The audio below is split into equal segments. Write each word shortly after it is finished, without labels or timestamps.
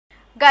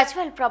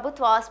గజ్వేల్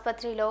ప్రభుత్వ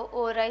ఆసుపత్రిలో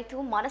ఓ రైతు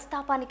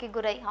మనస్తాపానికి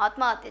గురై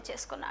ఆత్మహత్య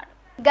చేసుకున్నాడు.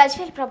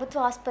 గజ్వేల్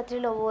ప్రభుత్వ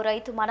ఆసుపత్రిలో ఓ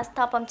రైతు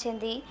మనస్తాపం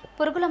చెంది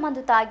పురుగుల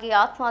మందు తాగి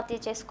ఆత్మహత్య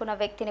చేసుకున్న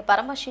వ్యక్తిని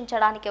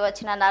పరామర్శించడానికి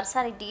వచ్చిన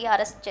నర్సారెడ్డి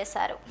అరెస్ట్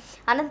చేశారు.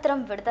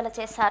 అనంతరం విడుదల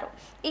చేశారు.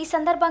 ఈ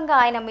సందర్భంగా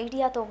ఆయన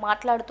మీడియాతో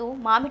మాట్లాడుతూ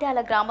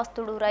మామిడాల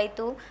గ్రామస్తుడు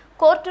రైతు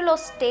కోర్టులో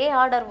స్టే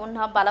ఆర్డర్ ఉన్న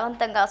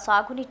బలవంతంగా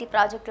సాగునీటి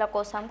ప్రాజెక్టుల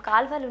కోసం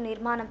కాల్వలు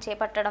నిర్మాణం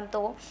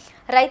చేపట్టడంతో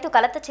రైతు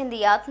కలత చెంది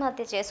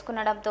ఆత్మహత్య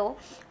చేసుకునడంతో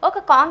ఒక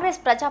కాంగ్రెస్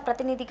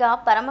ప్రజాప్రతినిధిగా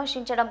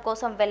పరామర్శించడం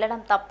కోసం వెళ్లడం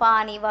తప్ప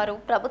అని వారు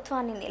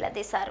ప్రభుత్వాన్ని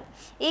నిలదీశారు.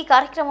 ఈ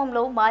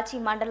కార్యక్రమంలో మాజీ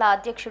మండల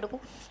అధ్యక్షుడు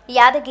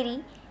యాదగిరి,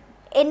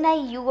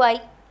 NIUI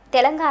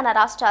తెలంగాణ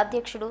రాష్ట్ర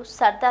అధ్యక్షుడు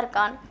సర్దార్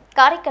ఖాన్,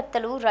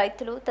 కార్యకర్తలు,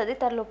 రైతులు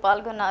తదితరులు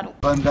పాల్గొన్నారు.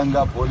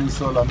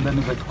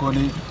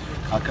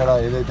 అక్కడ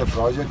ఏదైతే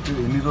ప్రాజెక్టు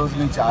ఎన్ని రోజుల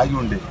నుంచి ఆగి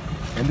ఉండే,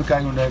 ఎందుకు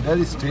ఆగి ఉండే అంటే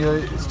అది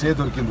స్టే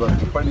దొరికింది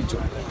వాళ్ళకి ఇప్పటి నుంచో.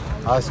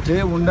 ఆ స్టే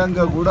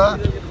ఉండంగా కూడా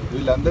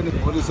వీళ్ళందరినీ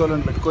పోలీసు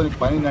వాళ్ళని పెట్టుకొని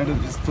పని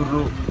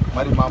నడిపిస్తుర్రు.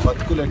 మరి మా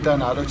బతుకులు ఎట్టా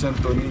అనే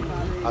ఆలోచనతో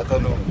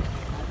అతను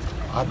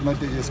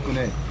ఆత్మహత్య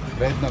చేసుకునే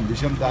ప్రయత్నం,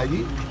 విషం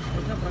తాగి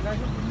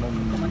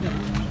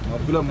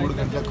మబ్బులో 3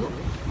 గంటలకు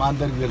మా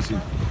అందరికి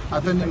తెలిసింది.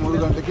 అతన్ని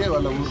 3 గంటకే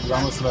వాళ్ళ ఊరు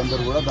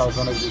గ్రామస్తులందరూ కూడా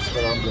దవాఖానకు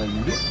తీసుకురావడం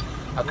జరిగింది.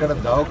 అక్కడ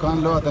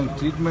దవాఖానలో అతని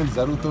ట్రీట్మెంట్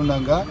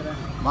జరుగుతుండగా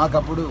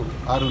మాకప్పుడు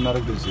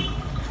 6:30కు తెలిసింది.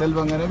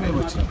 తెలియగానే మేము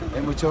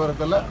వచ్చే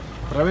వరకల్లా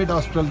ప్రైవేట్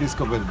హాస్పిటల్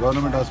తీసుకుపోయింది.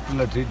 గవర్నమెంట్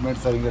హాస్పిటల్లో ట్రీట్మెంట్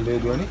సరిగ్గా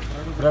లేదు అని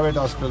ప్రైవేట్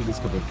హాస్పిటల్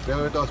తీసుకుపోయింది.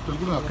 ప్రైవేట్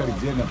హాస్పిటల్కి మేము అక్కడికి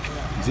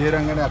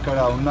చేరంగానే అక్కడ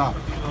ఉన్న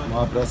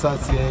మా ప్రసాద్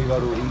CI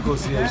గారు, ఇంకో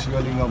CI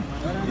శివలింగం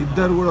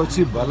ఇద్దరు కూడా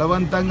వచ్చి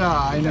బలవంతంగా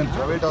ఆయన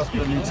ప్రైవేట్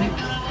హాస్పిటల్ నుంచి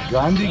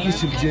గాంధీకి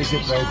షిఫ్ట్ చేసే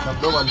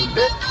ప్రయత్నంలో వాళ్ళు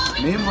ఉంటే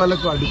మేము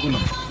వాళ్ళకు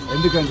అడ్డుకున్నాం.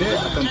 ఎందుకంటే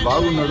అతను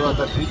బాగున్నాడు,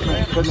 అతను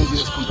ట్రీట్మెంట్ ఇక్కడనే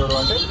చేసుకుంటాడు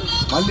అంటే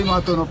మళ్ళీ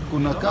మాతో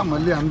ఒప్పుకున్నాక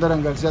మళ్ళీ అందరం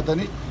కలిసి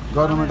అతని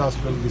గవర్నమెంట్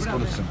హాస్పిటల్కి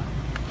తీసుకొని వచ్చాం.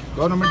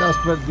 గవర్నమెంట్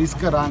హాస్పిటల్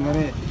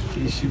తీసుకురాగానే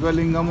ఈ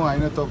శివలింగము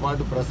ఆయనతో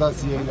పాటు ప్రసాద్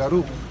CI గారు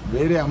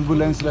వేరే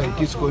అంబులెన్స్లో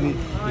ఎక్కించుకొని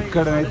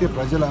ఇక్కడనైతే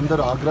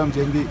ప్రజలందరూ ఆగ్రహం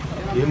చెంది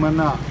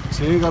ఏమన్నా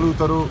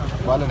చేయగలుగుతారో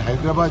వాళ్ళని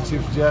హైదరాబాద్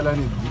షిఫ్ట్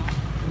చేయాలని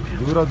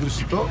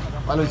దూరదృష్టితో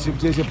వాళ్ళని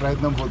షిఫ్ట్ చేసే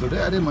ప్రయత్నం పోతుంటే,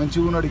 అరే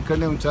మంచిగా ఉన్నాడు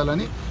ఇక్కడనే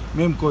ఉంచాలని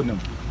మేము కోరినాం.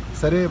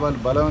 సరే వాళ్ళు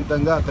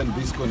బలవంతంగా అతన్ని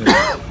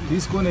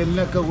తీసుకొని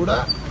వెళ్ళాక కూడా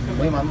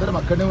మేమందరం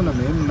అక్కడే ఉన్నాం.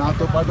 మేము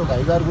నాతో పాటు ఒక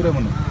 5-6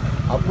 ఉన్నాం.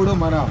 అప్పుడు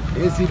మన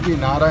ACP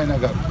నారాయణ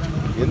గారు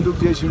ఎందుకు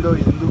చేసిండో,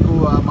 ఎందుకు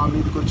మా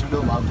మీదకి వచ్చిండో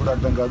మాకు కూడా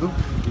అర్థం కాదు.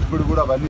 ఇప్పుడు కూడా అవన్నీ